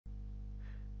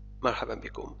مرحبا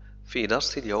بكم. في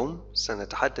درس اليوم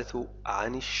سنتحدث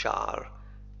عن الشعر.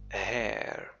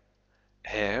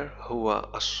 hair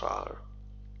هو الشعر.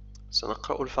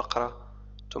 سنقرأ الفقرة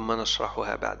ثم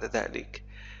نشرحها بعد ذلك.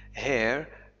 Hair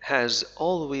has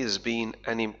always been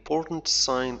an important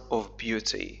sign of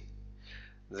beauty.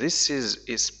 This is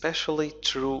especially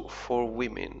true for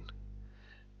women.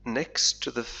 Next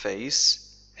to the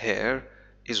face, hair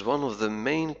is one of the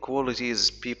main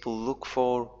qualities people look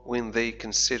for when they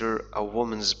consider a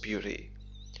woman's beauty.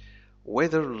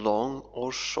 Whether long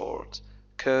or short,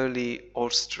 curly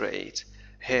or straight,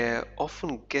 hair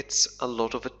often gets a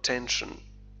lot of attention.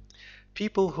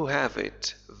 People who have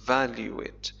it value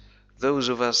it. Those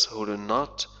of us who do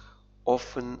not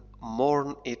often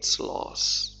mourn its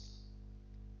loss.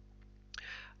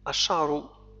 الشعر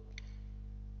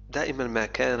دائما ما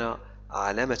كان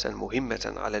علامة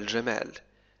مهمة على الجمال.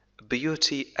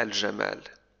 Beauty الجمال.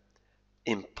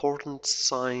 Important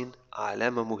sign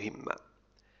علامة مهمة.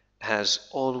 Has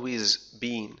always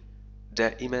been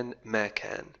دائما ما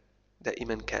كان.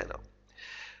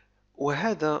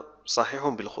 وهذا صحيح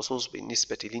بالخصوص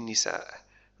بالنسبة للنساء.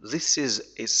 This is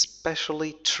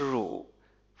especially true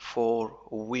for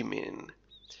women.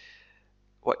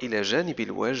 وإلى جانب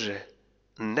الوجه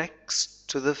next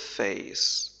to the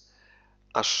face.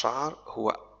 الشعر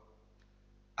هو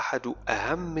أحد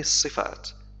أهم الصفات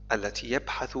التي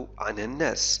يبحث عنها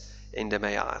الناس عندما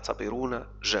يعتبرون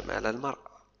جمال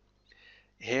المرأة.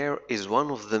 Hair is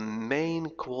one of the main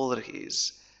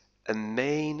qualities.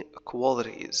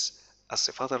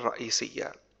 الصفات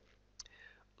الرئيسية.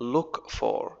 Look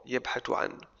for يبحث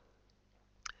عن.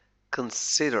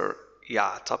 Consider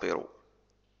يعتبر.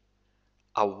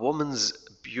 A woman's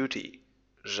beauty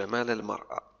جمال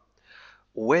المرأة.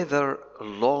 Whether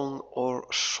long or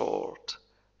short,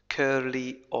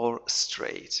 curly or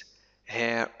straight,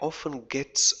 hair often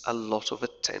gets a lot of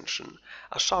attention.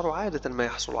 الشعر عادة ما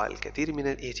يحصل على الكثير من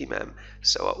الاهتمام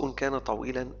سواء كان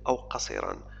طويلا أو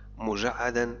قصيرا،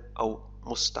 مجعدا أو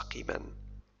مستقيما.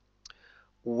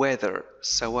 Whether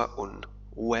سواء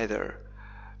whether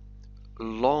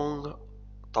long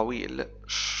طويل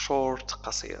short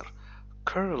قصير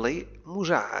curly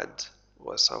مجعد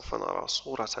وسوف نرى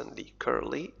صورة ل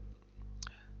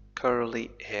curly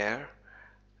hair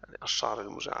يعني الشعر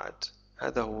المجعد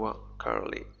هذا هو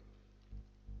curly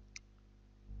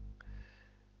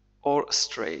or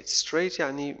straight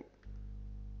يعني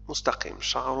مستقيم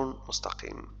شعر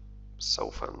مستقيم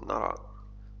سوف نرى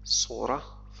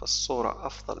صورة فالصورة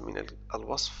أفضل من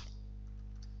الوصف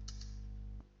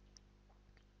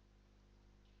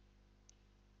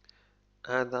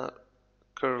هذا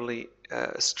curly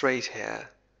straight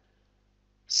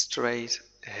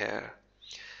hair.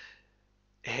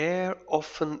 Hair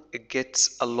often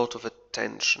gets a lot of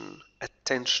attention.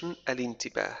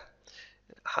 الانتباه.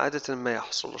 عادة ما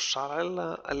يحصل الشعر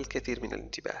على الكثير من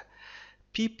الانتباه.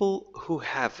 People who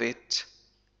have it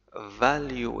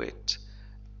value it.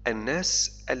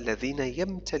 الناس الذين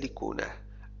يمتلكونه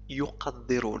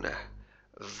يقدرونه.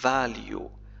 Value.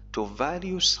 To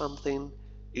value something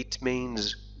it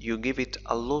means you give it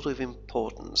a lot of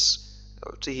importance.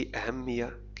 تعطيه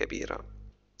أهمية كبيرة.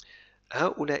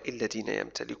 هؤلاء الذين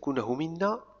يمتلكونه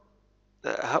منا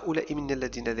هؤلاء من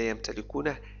الذين لا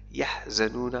يمتلكونه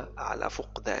يحزنون على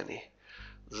فقدانه.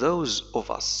 Those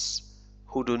of us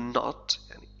who do not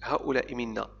يعني هؤلاء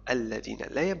منا الذين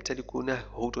لا يمتلكونه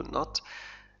who do not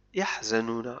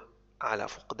يحزنون على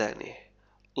فقدانه.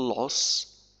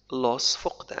 loss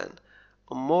فقدان.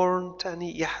 mourn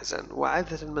تعني يحزن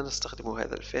وعادة ما نستخدم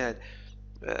هذا الفعل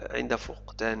عند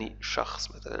فقدان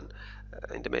شخص مثلا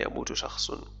عندما يموت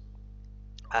شخص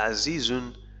عزيز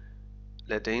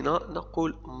لدينا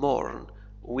نقول mourn.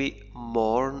 We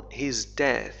mourn his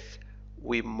death.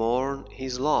 We mourn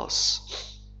his loss.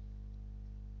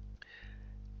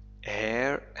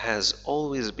 Hair has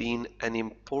always been an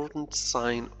important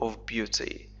sign of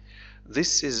beauty.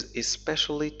 This is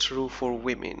especially true for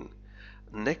women.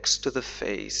 Next to the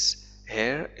face,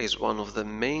 hair is one of the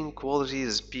main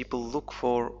qualities people look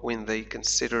for when they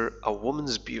consider a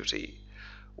woman's beauty.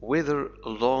 Whether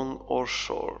long or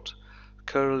short,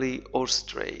 curly or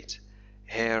straight,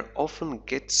 hair often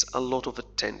gets a lot of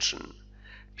attention.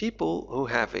 People who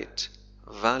have it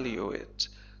value it.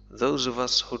 Those of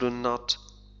us who do not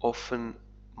often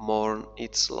mourn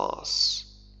its loss.